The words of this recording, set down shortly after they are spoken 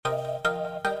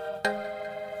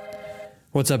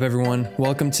What's up, everyone?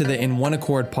 Welcome to the In One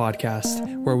Accord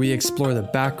podcast, where we explore the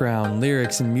background,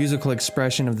 lyrics, and musical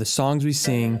expression of the songs we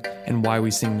sing and why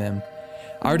we sing them.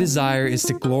 Our desire is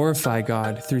to glorify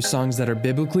God through songs that are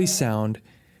biblically sound,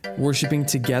 worshiping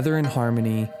together in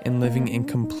harmony, and living in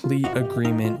complete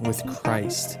agreement with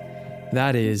Christ.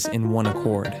 That is, in one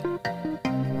accord.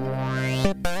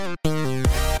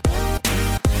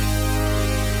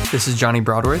 This is Johnny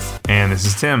Broadworth. And this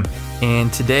is Tim.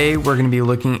 And today we're going to be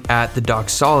looking at the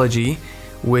Doxology,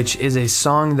 which is a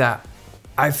song that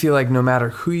I feel like no matter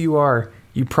who you are,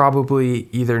 you probably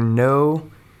either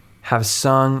know, have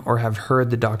sung, or have heard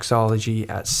the Doxology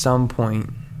at some point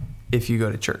if you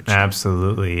go to church.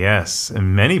 Absolutely, yes.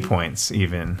 And many points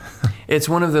even. It's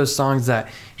one of those songs that,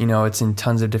 it's in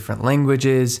tons of different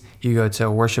languages. You go to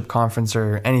a worship conference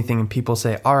or anything and people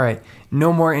say, all right,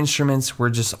 no more instruments.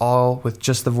 We're just all with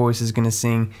just the voices going to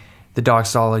sing the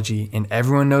Doxology, and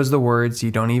everyone knows the words.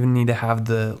 You don't even need to have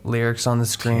the lyrics on the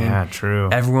screen. Yeah, true.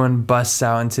 Everyone busts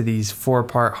out into these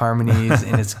 4-part harmonies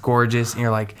and it's gorgeous. And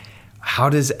you're like, how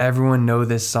does everyone know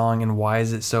this song and why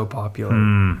is it so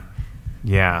popular?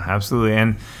 Yeah,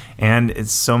 absolutely. And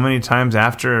it's so many times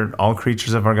after All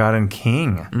Creatures of Our God and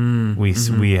King,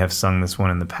 we have sung this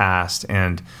one in the past,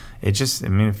 and it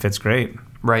fits great.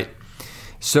 Right.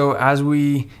 So as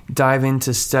we dive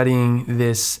into studying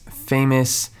this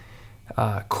famous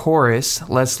chorus,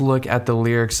 let's look at the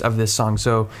lyrics of this song.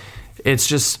 So it's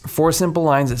just 4 simple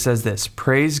lines. It says this: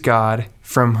 praise God,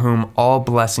 from whom all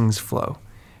blessings flow.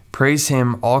 Praise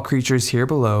him, all creatures here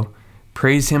below.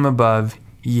 Praise him above,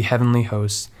 ye heavenly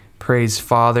hosts. Praise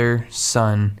Father,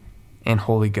 Son, and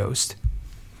Holy Ghost.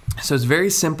 So it's very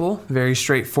simple, very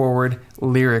straightforward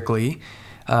lyrically.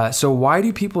 So why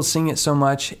do people sing it so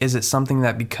much? Is it something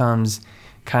that becomes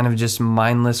kind of just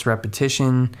mindless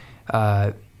repetition?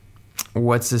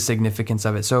 What's the significance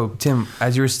of it? So Tim,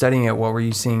 as you were studying it, what were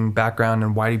you seeing background,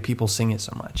 and why do people sing it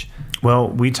so much? Well,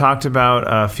 we talked about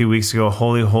a few weeks ago,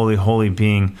 holy, holy, holy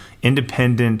being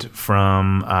independent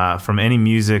from any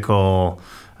musical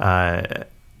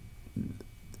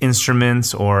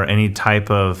instruments or any type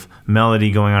of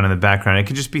melody going on in the background. It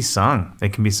can just be sung.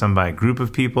 It can be sung by a group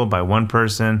of people, by one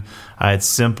person. It's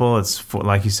simple. It's,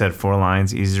 like you said, 4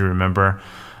 lines, easy to remember.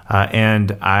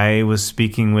 And I was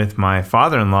speaking with my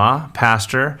father-in-law,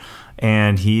 pastor,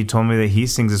 and he told me that he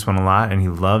sings this one a lot, and he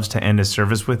loves to end a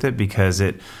service with it because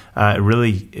it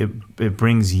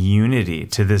brings unity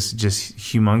to this just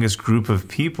humongous group of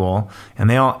people, and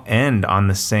they all end on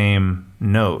the same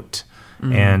note.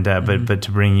 And but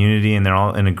to bring unity, and they're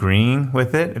all in agreeing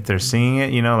with it. If they're singing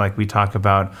it, like we talk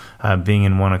about being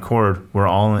in one accord, we're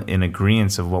all in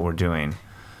agreement of what we're doing.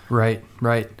 Right.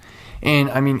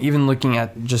 And even looking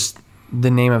at just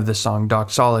the name of the song,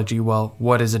 Doxology, well,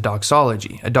 what is a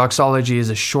doxology? A doxology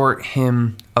is a short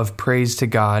hymn of praise to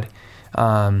God.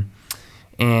 And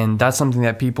that's something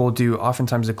that people do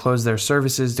oftentimes to close their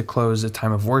services, to close a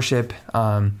time of worship.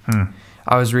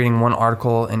 I was reading one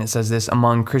article, and it says this: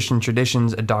 among Christian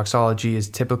traditions, a doxology is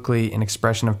typically an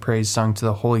expression of praise sung to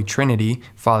the Holy Trinity,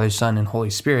 Father, Son, and Holy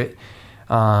Spirit.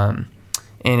 And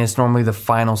it's normally the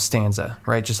final stanza,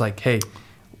 right? Just like, hey,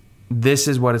 this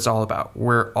is what it's all about.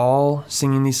 We're all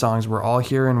singing these songs. We're all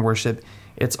here in worship.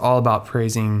 It's all about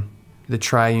praising the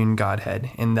triune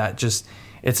Godhead. And that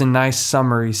it's a nice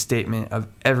summary statement of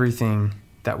everything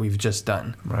that we've just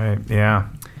done. Right, yeah.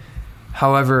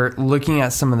 However, looking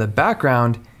at some of the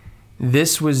background,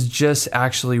 this was just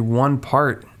actually one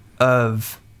part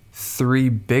of 3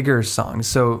 bigger songs.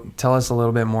 So tell us a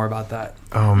little bit more about that.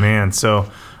 Oh, man.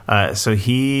 So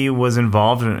he was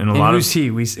involved in a lot of... who's he?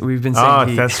 We've been saying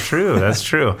he. That's true. That's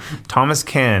true. Thomas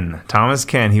Ken.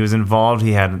 He was involved.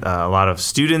 He had a lot of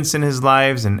students in his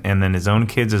lives, and then his own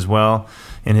kids as well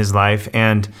in his life.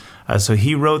 And so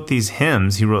he wrote these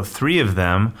hymns. He wrote 3 of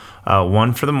them,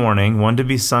 one for the morning, one to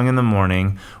be sung in the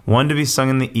morning, one to be sung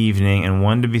in the evening, and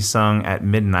one to be sung at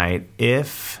midnight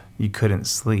if you couldn't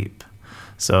sleep.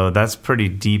 So that's pretty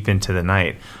deep into the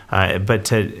night. But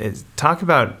to talk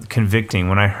about convicting,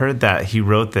 when I heard that he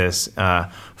wrote this,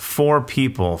 4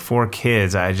 people, 4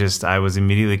 kids, I was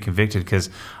immediately convicted because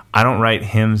I don't write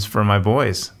hymns for my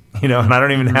boys. And I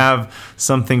don't even have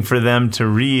something for them to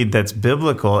read that's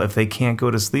biblical if they can't go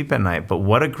to sleep at night. But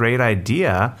what a great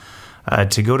idea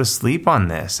to go to sleep on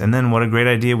this. And then what a great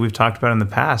idea we've talked about in the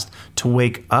past to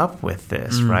wake up with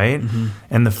this, right?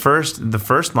 And the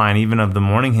first line even of the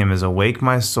morning hymn is, awake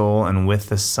my soul, and with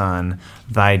the sun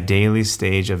thy daily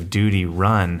stage of duty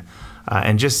run.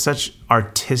 And just such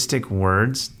artistic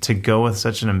words to go with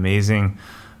such an amazing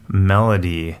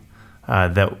melody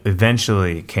that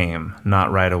eventually came,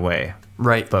 not right away.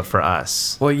 Right. but for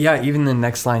us. Well, yeah, even the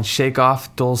next line, shake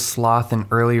off dull sloth and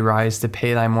early rise to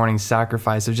pay thy morning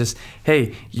sacrifice. Of just,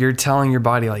 hey, you're telling your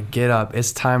body, like, get up.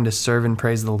 It's time to serve and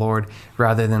praise the Lord,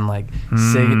 rather than like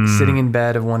sitting in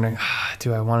bed of wondering,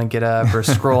 do I want to get up, or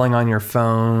scrolling on your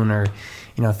phone, or,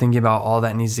 you know, thinking about all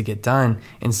that needs to get done.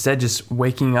 Instead, just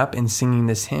waking up and singing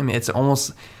this hymn. It's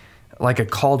almost like a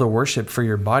call to worship for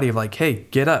your body of like, hey,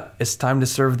 get up. It's time to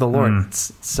serve the Lord.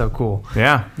 It's so cool.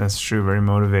 Yeah, that's true. Very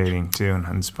motivating too, and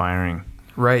inspiring.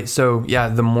 Right. So yeah,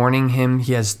 the morning hymn,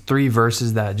 he has 3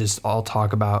 verses that just all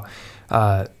talk about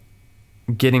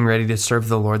getting ready to serve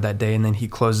the Lord that day. And then he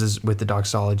closes with the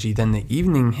doxology. Then the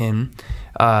evening hymn,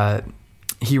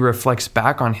 he reflects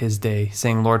back on his day,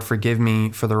 saying, Lord, forgive me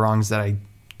for the wrongs that I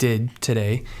did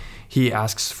today. He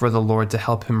asks for the Lord to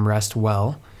help him rest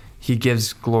well. He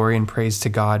gives glory and praise to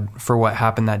God for what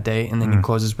happened that day. And then he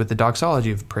closes with the doxology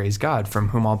of praise God, from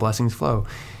whom all blessings flow.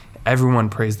 Everyone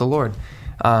praise the Lord.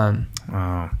 But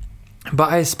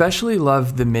I especially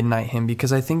love the midnight hymn,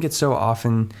 because I think it's so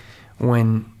often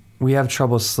when we have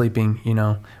trouble sleeping, you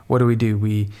know, what do?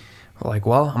 We're like,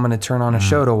 well, I'm going to turn on a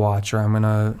show to watch, or I'm going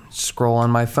to scroll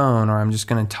on my phone, or I'm just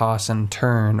going to toss and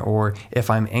turn. Or if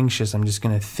I'm anxious, I'm just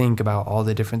going to think about all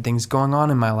the different things going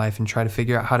on in my life and try to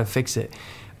figure out how to fix it.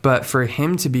 But for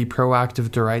him to be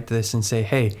proactive to write this and say,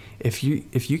 hey, if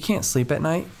you can't sleep at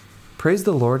night, praise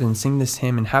the Lord and sing this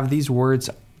hymn and have these words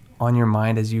on your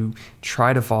mind as you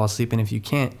try to fall asleep. And if you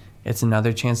can't, it's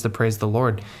another chance to praise the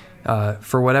Lord.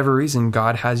 For whatever reason,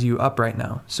 God has you up right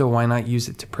now. So why not use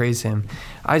it to praise him?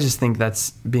 I just think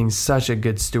that's being such a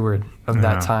good steward of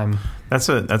that time. That's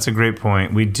a great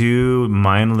point. We do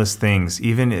mindless things,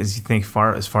 even as you think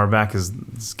as far back as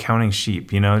counting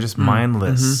sheep, you know, just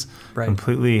mindless, Right.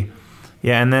 Completely.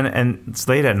 Yeah. And it's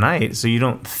late at night, so you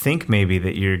don't think maybe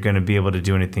that you're going to be able to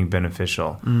do anything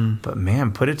beneficial, but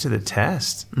man, put it to the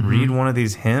test. Read one of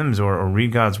these hymns or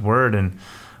read God's word. And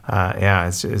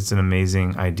it's an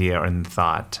amazing idea and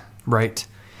thought. Right.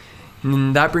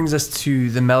 And that brings us to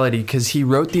the melody, because he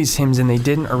wrote these hymns and they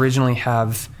didn't originally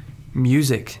have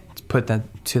music to put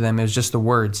that to them. It was just the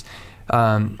words.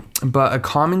 But a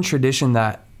common tradition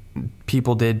that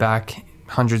people did back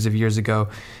hundreds of years ago,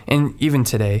 and even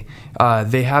today,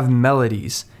 they have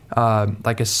melodies,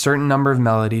 like a certain number of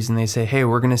melodies, and they say, hey,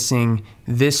 we're going to sing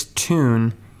this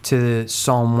tune to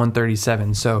Psalm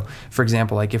 137. So, for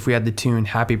example, like if we had the tune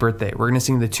Happy Birthday, we're going to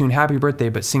sing the tune Happy Birthday,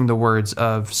 but sing the words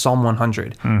of Psalm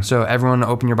 100. So everyone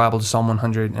open your Bible to Psalm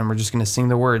 100, and we're just going to sing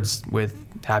the words with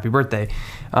Happy Birthday.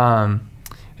 And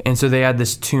so they had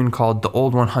this tune called the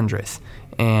Old 100th,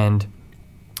 and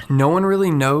no one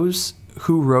really knows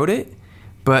who wrote it,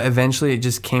 but eventually it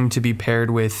just came to be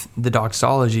paired with the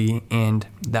doxology, and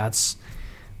that's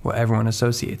what everyone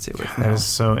associates it with now. That is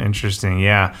so interesting,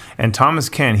 yeah. And Thomas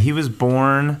Ken, he was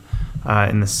born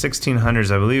in the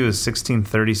 1600s, I believe it was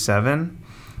 1637.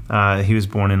 He was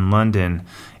born in London.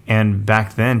 And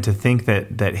back then, to think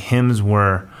that hymns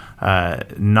were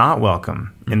not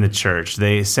welcome in the church.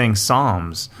 They sang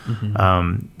psalms.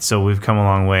 So we've come a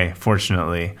long way,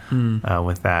 fortunately,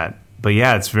 with that. But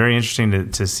yeah, it's very interesting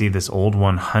to see this old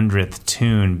 100th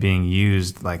tune being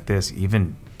used like this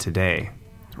even today.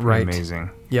 Right. Amazing.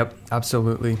 Yep,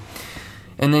 absolutely.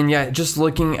 And then, just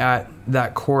looking at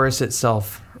that chorus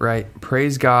itself, right?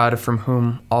 Praise God from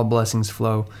whom all blessings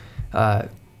flow.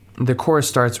 The chorus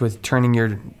starts with turning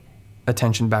your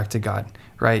attention back to God,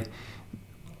 right?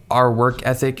 Our work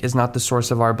ethic is not the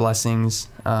source of our blessings,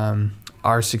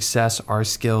 our success, our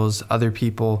skills, other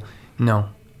people. No.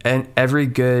 And every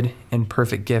good and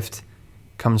perfect gift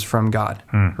comes from God,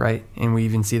 right? And we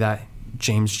even see that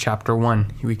James chapter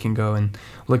 1. We can go and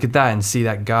look at that and see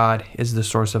that God is the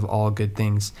source of all good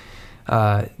things.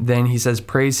 Then he says,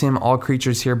 praise him, all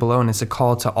creatures here below. And it's a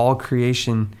call to all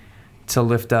creation to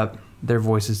lift up their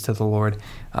voices to the Lord.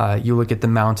 You look at the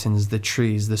mountains, the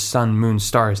trees, the sun, moon,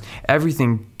 stars.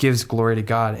 Everything gives glory to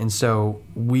God. And so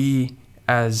we,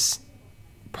 as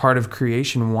part of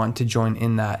creation, want to join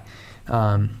in that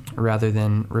rather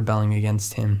than rebelling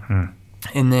against him.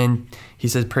 And then he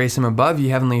says, praise him above, ye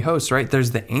heavenly hosts, right?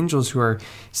 There's the angels who are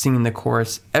singing the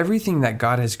chorus. Everything that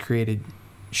God has created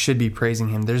should be praising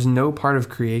him. There's no part of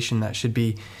creation that should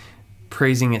be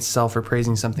praising itself or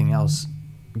praising something else.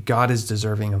 God is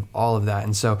deserving of all of that.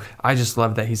 And so I just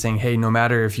love that he's saying, hey, no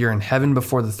matter if you're in heaven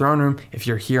before the throne room, if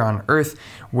you're here on earth,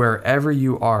 wherever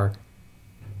you are,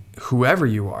 whoever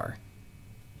you are,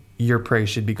 your praise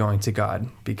should be going to God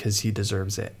because he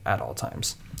deserves it at all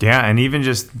times. Yeah, and even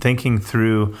just thinking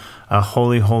through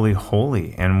holy, holy,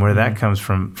 holy, and where that comes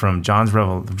from John's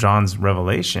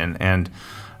revelation, and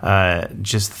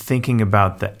just thinking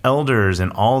about the elders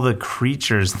and all the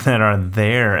creatures that are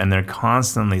there, and they're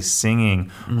constantly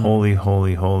singing, "Holy,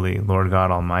 holy, holy, Lord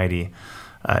God Almighty,"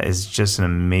 is just an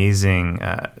amazing.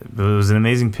 It was an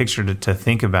amazing picture to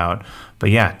think about. But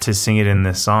yeah, to sing it in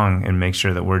this song and make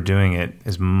sure that we're doing it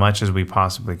as much as we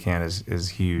possibly can is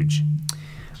huge.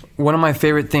 One of my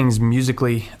favorite things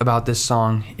musically about this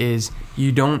song is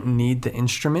you don't need the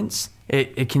instruments.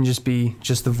 It can just be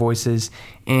just the voices,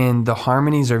 and the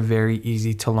harmonies are very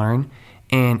easy to learn,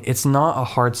 and it's not a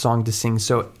hard song to sing.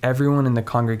 So everyone in the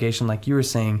congregation, like you were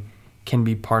saying, can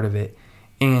be part of it.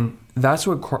 And that's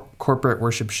what corporate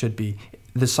worship should be.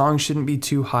 The song shouldn't be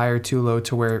too high or too low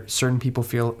to where certain people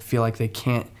feel like they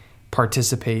can't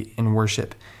participate in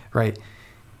worship, right?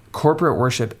 Corporate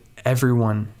worship,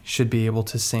 everyone should be able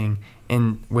to sing.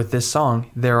 And with this song,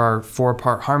 there are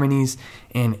 4-part harmonies,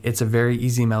 and it's a very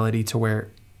easy melody to where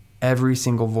every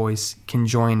single voice can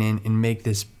join in and make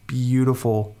this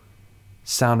beautiful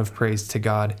sound of praise to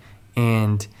God.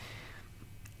 And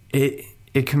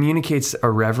it communicates a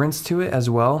reverence to it as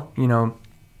well,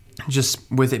 just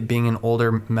with it being an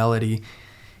older melody.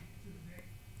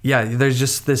 Yeah, there's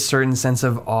just this certain sense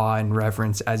of awe and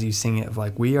reverence as you sing it, of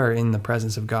like, we are in the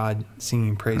presence of God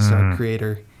singing praise to our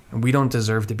Creator, and we don't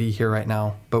deserve to be here right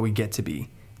now, but we get to be.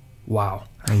 Wow.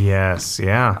 Yes,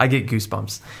 yeah. I get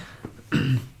goosebumps.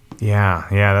 Yeah,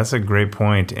 that's a great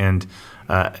point. And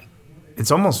it's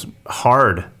almost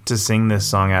hard to sing this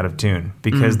song out of tune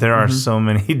because there are so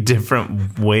many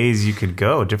different ways you could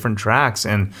go, different tracks,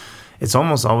 and it's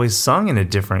almost always sung in a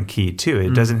different key too.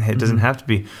 It doesn't have to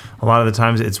be. A lot of the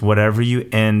times it's whatever you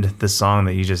end the song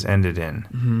that you just ended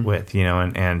in with,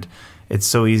 and it's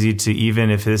so easy to, even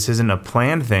if this isn't a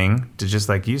planned thing, to just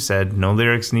like you said, no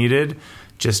lyrics needed,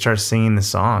 just start singing the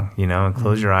song, and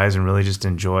close your eyes and really just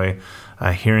enjoy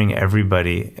hearing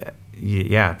everybody,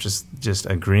 just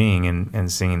agreeing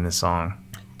and singing the song.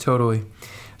 Totally.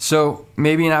 So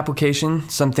maybe an application,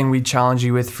 something we challenge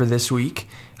you with for this week.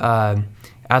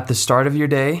 At the start of your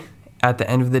day, at the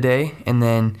end of the day, and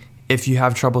then if you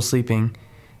have trouble sleeping,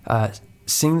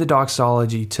 sing the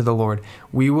Doxology to the Lord.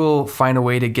 We will find a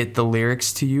way to get the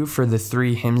lyrics to you for the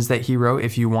 3 hymns that he wrote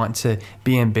if you want to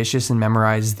be ambitious and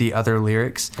memorize the other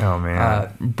lyrics. Oh,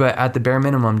 man. But at the bare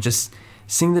minimum, just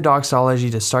sing the Doxology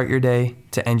to start your day,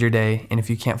 to end your day, and if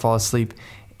you can't fall asleep,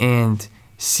 and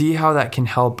see how that can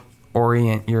help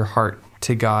orient your heart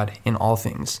to God in all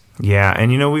things. Yeah,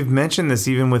 and we've mentioned this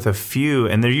even with a few,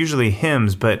 and they're usually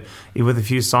hymns, but with a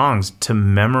few songs, to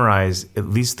memorize at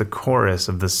least the chorus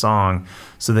of the song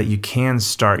so that you can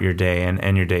start your day and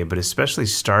end your day, but especially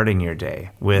starting your day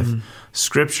with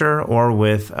scripture or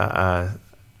with a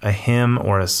hymn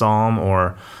or a psalm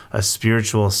or a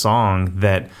spiritual song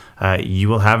that you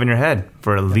will have in your head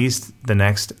for at least the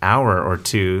next hour or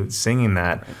two singing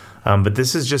that. But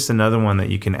this is just another one that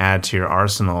you can add to your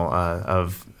arsenal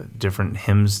of different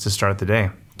hymns to start the day.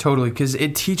 Totally, because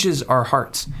it teaches our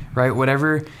hearts, right?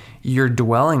 Whatever you're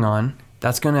dwelling on,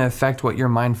 that's going to affect what your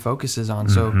mind focuses on.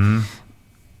 So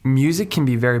music can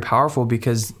be very powerful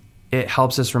because it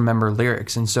helps us remember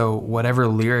lyrics. And so whatever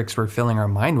lyrics we're filling our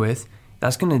mind with,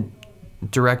 that's going to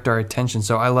direct our attention.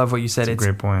 So I love what you said. It's a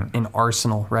great point. An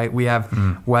arsenal, right? We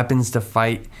have weapons to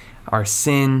fight our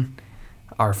sin,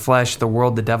 our flesh, the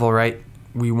world, the devil, right?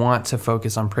 We want to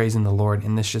focus on praising the Lord,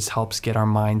 and this just helps get our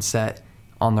mindset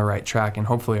on the right track and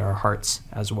hopefully our hearts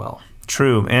as well.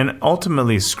 True. And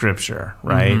ultimately Scripture,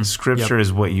 right? Scripture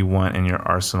is what you want in your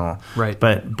arsenal. Right.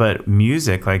 But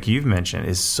music, like you've mentioned,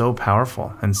 is so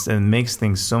powerful and makes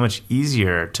things so much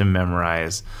easier to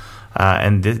memorize.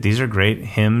 And these are great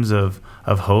hymns of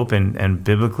hope and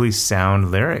biblically sound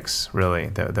lyrics, really,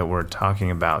 that we're talking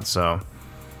about. So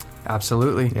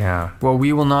absolutely. Yeah. Well,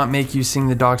 we will not make you sing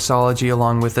the Doxology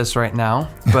along with us right now,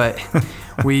 but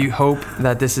we hope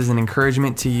that this is an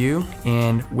encouragement to you.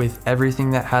 And with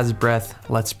everything that has breath,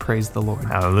 let's praise the Lord.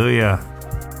 Hallelujah.